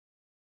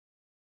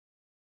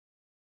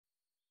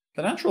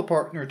The natural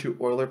partner to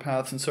Euler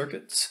paths and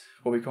circuits,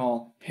 what we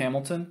call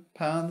Hamilton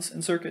paths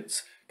and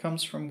circuits,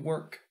 comes from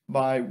work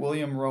by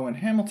William Rowan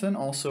Hamilton,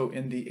 also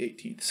in the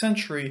 18th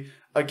century,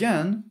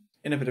 again,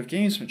 in a bit of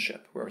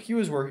gamesmanship. Where what he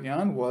was working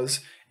on was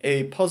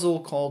a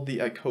puzzle called the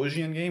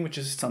Icosian game, which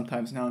is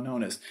sometimes now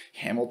known as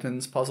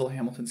Hamilton's puzzle,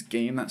 Hamilton's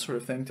game, that sort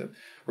of thing, to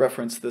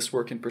reference this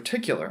work in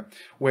particular,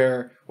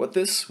 where what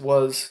this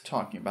was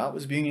talking about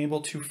was being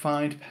able to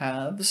find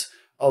paths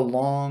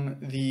along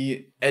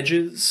the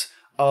edges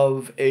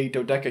of a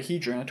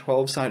dodecahedron, a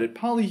 12-sided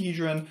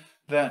polyhedron,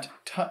 that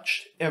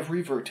touched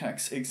every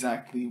vertex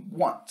exactly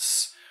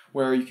once,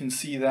 where you can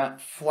see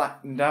that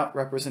flattened out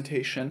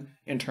representation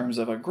in terms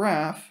of a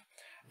graph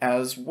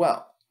as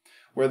well.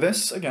 Where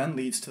this, again,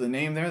 leads to the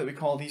name there that we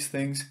call these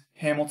things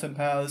Hamilton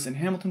paths and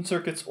Hamilton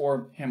circuits,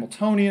 or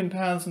Hamiltonian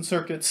paths and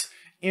circuits,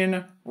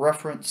 in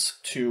reference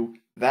to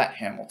that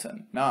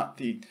Hamilton, not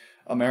the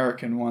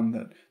American one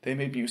that they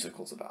made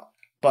musicals about.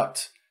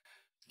 But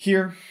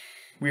here,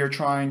 we are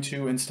trying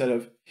to, instead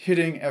of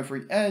hitting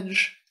every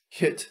edge,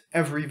 hit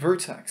every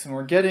vertex. And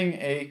we're getting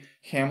a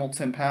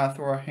Hamilton path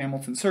or a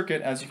Hamilton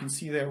circuit, as you can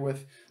see there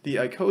with the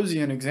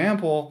Icosian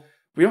example.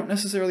 We don't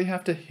necessarily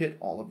have to hit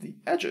all of the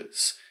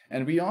edges.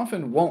 And we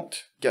often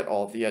won't get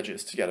all of the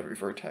edges to get every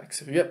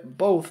vertex. If you get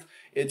both,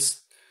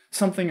 it's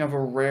something of a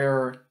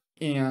rare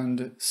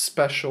and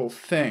special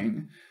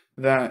thing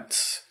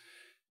that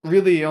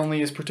really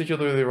only is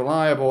particularly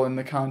reliable in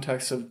the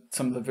context of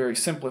some of the very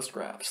simplest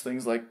graphs,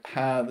 things like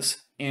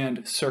paths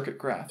and circuit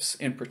graphs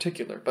in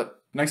particular.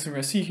 But next thing we're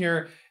going to see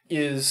here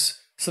is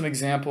some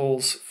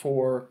examples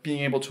for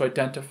being able to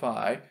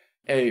identify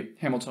a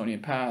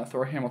Hamiltonian path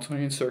or a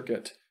Hamiltonian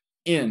circuit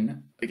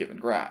in a given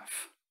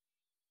graph.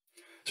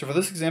 So for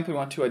this example, we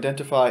want to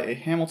identify a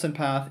Hamilton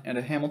path and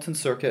a Hamilton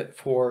circuit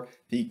for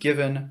the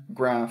given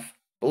graph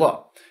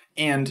below.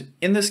 And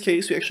in this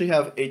case, we actually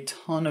have a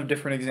ton of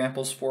different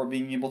examples for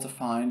being able to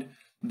find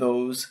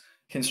those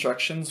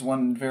constructions.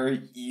 One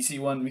very easy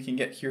one we can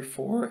get here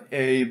for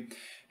a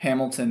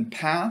Hamilton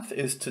path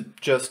is to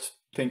just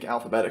think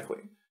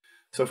alphabetically.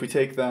 So if we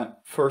take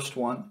that first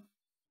one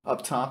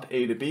up top,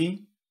 A to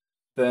B,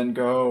 then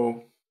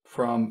go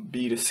from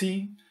B to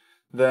C,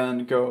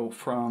 then go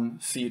from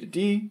C to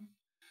D,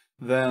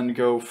 then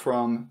go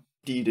from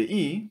D to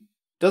E.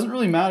 Doesn't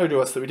really matter to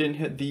us that we didn't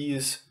hit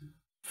these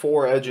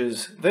four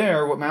edges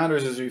there. What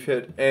matters is we've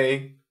hit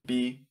A,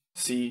 B,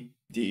 C,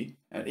 D,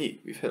 and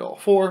E. We've hit all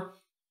four,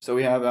 so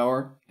we have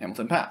our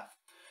Hamilton path.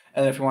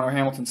 And if we want our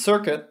Hamilton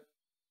circuit,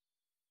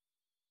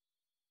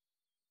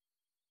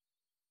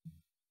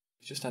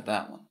 just at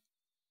that one.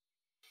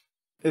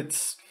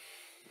 It's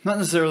not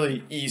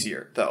necessarily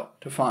easier, though,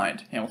 to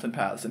find Hamilton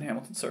paths and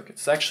Hamilton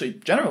circuits. It's actually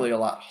generally a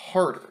lot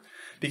harder,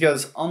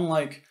 because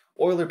unlike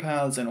Euler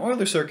paths and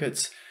Euler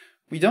circuits,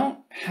 we don't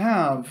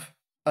have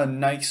a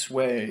nice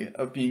way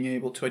of being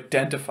able to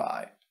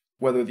identify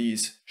whether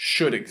these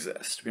should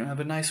exist. We don't have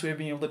a nice way of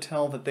being able to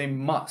tell that they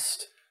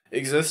must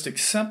exist,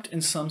 except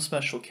in some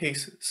special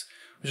cases,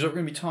 which is what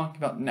we're going to be talking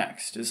about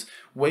next, is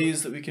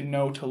ways that we can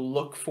know to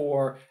look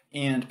for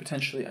and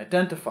potentially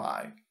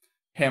identify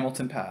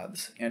Hamilton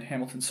paths and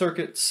Hamilton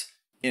circuits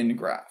in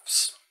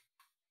graphs.